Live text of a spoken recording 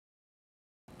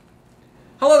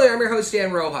Hello there, I'm your host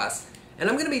Dan Rojas, and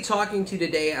I'm going to be talking to you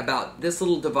today about this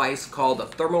little device called a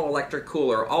thermoelectric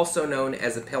cooler, also known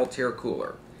as a Peltier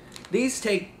cooler. These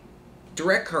take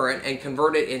direct current and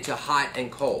convert it into hot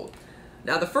and cold.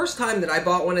 Now, the first time that I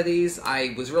bought one of these,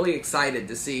 I was really excited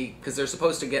to see, because they're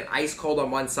supposed to get ice cold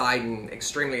on one side and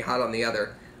extremely hot on the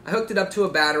other. I hooked it up to a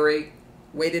battery,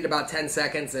 waited about 10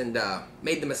 seconds, and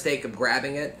made the mistake of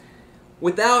grabbing it.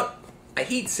 Without a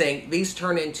heat sink, these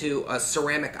turn into a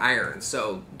ceramic iron,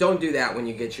 so don't do that when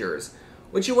you get yours.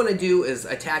 What you want to do is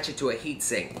attach it to a heat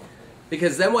sink,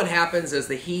 because then what happens is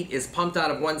the heat is pumped out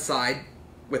of one side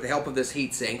with the help of this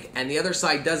heat sink, and the other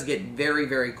side does get very,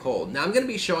 very cold. Now I'm going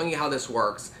to be showing you how this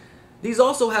works. These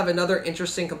also have another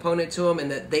interesting component to them in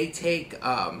that they take,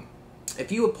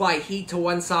 if you apply heat to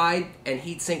one side and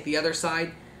heat sink the other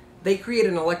side, they create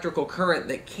an electrical current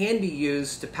that can be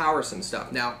used to power some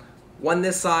stuff. Now, one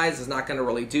this size is not going to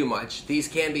really do much. These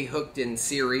can be hooked in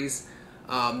series.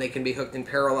 They can be hooked in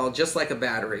parallel, just like a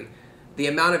battery. The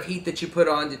amount of heat that you put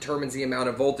on determines the amount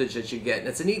of voltage that you get. And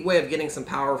it's a neat way of getting some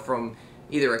power from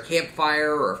either a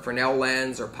campfire or a Fresnel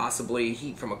lens or possibly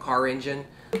heat from a car engine.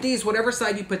 With these, whatever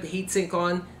side you put the heat sink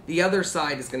on, the other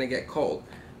side is going to get cold.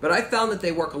 But I found that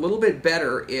they work a little bit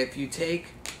better if you take,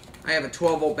 I have a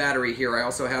 12-volt battery here. I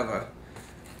also have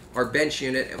our bench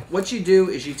unit. What you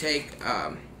do is you take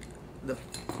the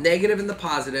negative and the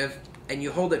positive, and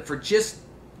you hold it for just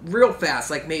real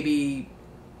fast, like maybe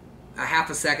a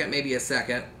half a second, maybe a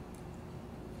second.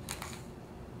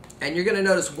 And you're going to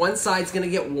notice one side's going to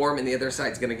get warm and the other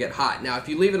side's going to get hot. Now, if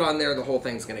you leave it on there, the whole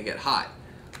thing's going to get hot.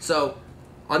 So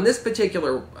on this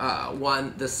particular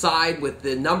one, the side with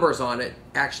the numbers on it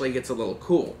actually gets a little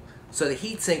cool. So the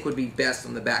heat sink would be best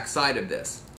on the back side of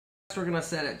this. We're going to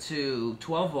set it to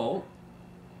 12 volt.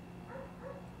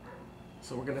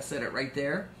 So we're going to set it right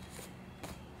there.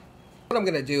 What I'm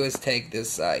going to do is take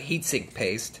this heatsink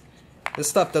paste. This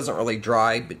stuff doesn't really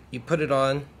dry, but you put it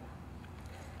on,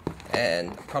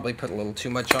 and probably put a little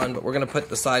too much on, but we're going to put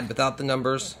the side without the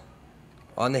numbers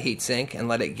on the heatsink and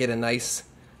let it get a nice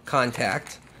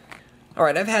contact.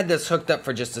 Alright, I've had this hooked up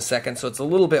for just a second, so it's a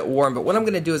little bit warm, but what I'm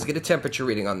going to do is get a temperature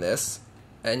reading on this.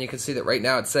 And you can see that right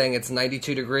now it's saying it's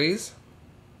 92 degrees.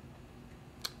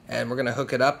 And we're going to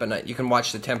hook it up, and you can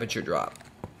watch the temperature drop.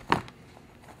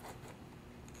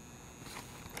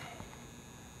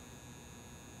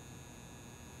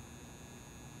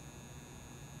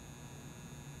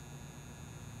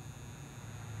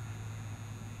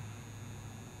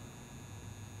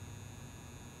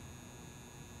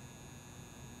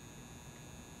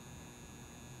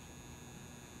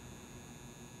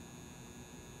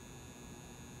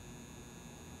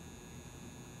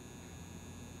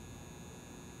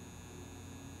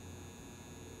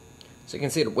 So you can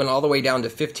see it went all the way down to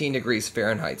 15 degrees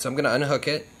Fahrenheit. So I'm going to unhook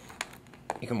it.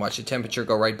 You can watch the temperature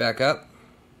go right back up.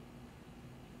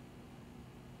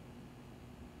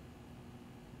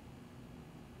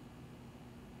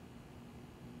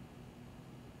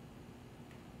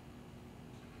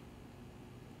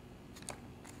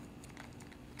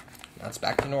 Now it's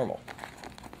back to normal.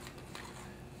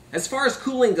 As far as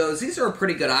cooling goes, these are a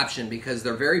pretty good option because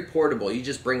they're very portable. You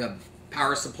just bring a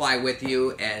power supply with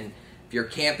you, and if you're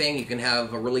camping, you can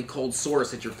have a really cold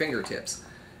source at your fingertips.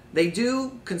 They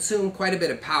do consume quite a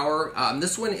bit of power.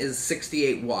 This one is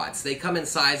 68 watts. They come in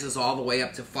sizes all the way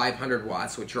up to 500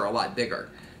 watts, which are a lot bigger.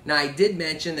 Now, I did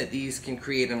mention that these can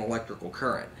create an electrical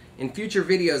current. In future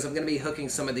videos, I'm going to be hooking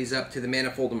some of these up to the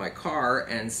manifold of my car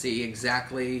and see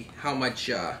exactly how much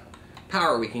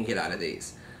power we can get out of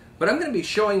these. But I'm going to be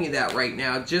showing you that right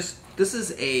now. This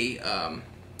is a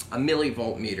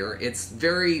millivolt meter. It's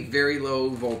very, very low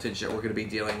voltage that we're going to be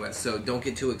dealing with, so don't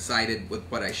get too excited with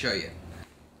what I show you.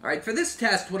 Alright, for this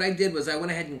test, what I did was I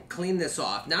went ahead and cleaned this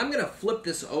off. Now I'm going to flip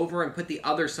this over and put the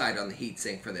other side on the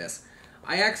heatsink for this.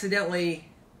 I accidentally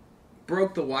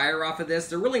broke the wire off of this.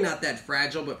 They're really not that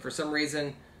fragile, but for some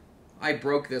reason I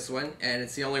broke this one, and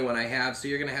it's the only one I have, so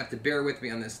you're going to have to bear with me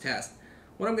on this test.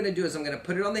 What I'm going to do is I'm going to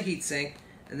put it on the heatsink,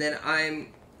 and then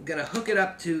I'm going to hook it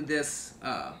up to this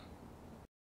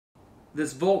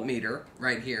this voltmeter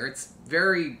right here.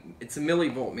 It's a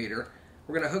millivolt meter.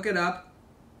 We're going to hook it up,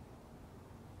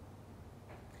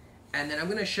 and then I'm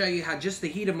going to show you how just the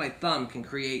heat of my thumb can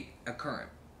create a current.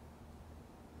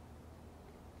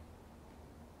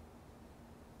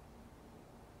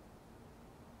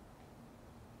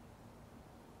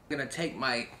 I'm going to take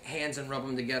my hands and rub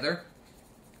them together.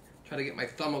 Try to get my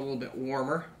thumb a little bit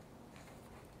warmer.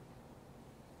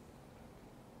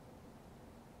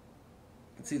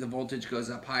 can see the voltage goes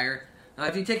up higher. Now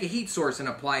if you take a heat source and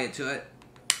apply it to it,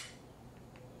 you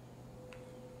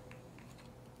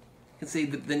can see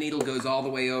the needle goes all the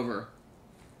way over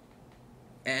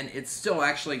and it's still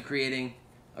actually creating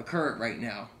a current right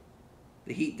now.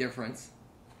 The heat difference.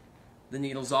 The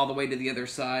needle's all the way to the other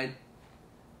side,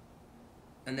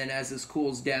 and then as this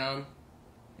cools down,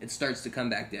 it starts to come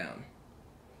back down.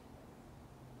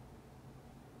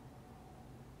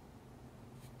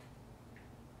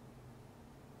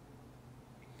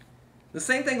 The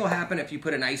same thing will happen if you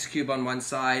put an ice cube on one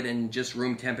side and just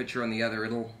room temperature on the other.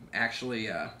 It'll actually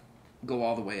go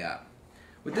all the way up.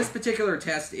 With this particular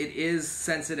test, it is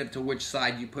sensitive to which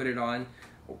side you put it on.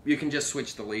 You can just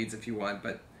switch the leads if you want,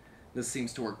 but this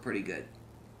seems to work pretty good.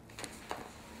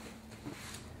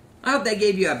 I hope that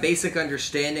gave you a basic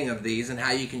understanding of these and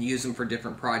how you can use them for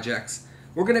different projects.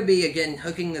 We're going to be, again,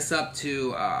 hooking this up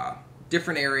to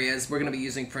different areas. We're going to be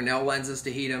using Fresnel lenses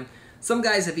to heat them. Some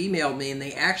guys have emailed me and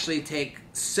they actually take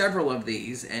several of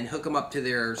these and hook them up to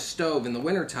their stove in the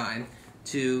wintertime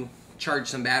to charge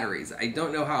some batteries. I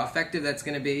don't know how effective that's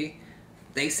going to be.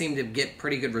 They seem to get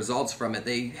pretty good results from it.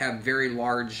 They have very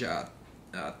large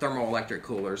thermoelectric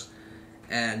coolers,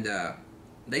 and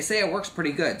they say it works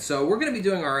pretty good. So we're going to be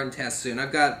doing our own tests soon.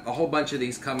 I've got a whole bunch of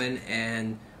these coming,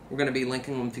 and we're going to be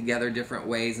linking them together different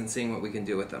ways and seeing what we can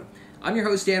do with them. I'm your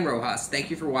host, Dan Rojas. Thank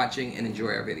you for watching, and enjoy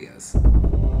our videos.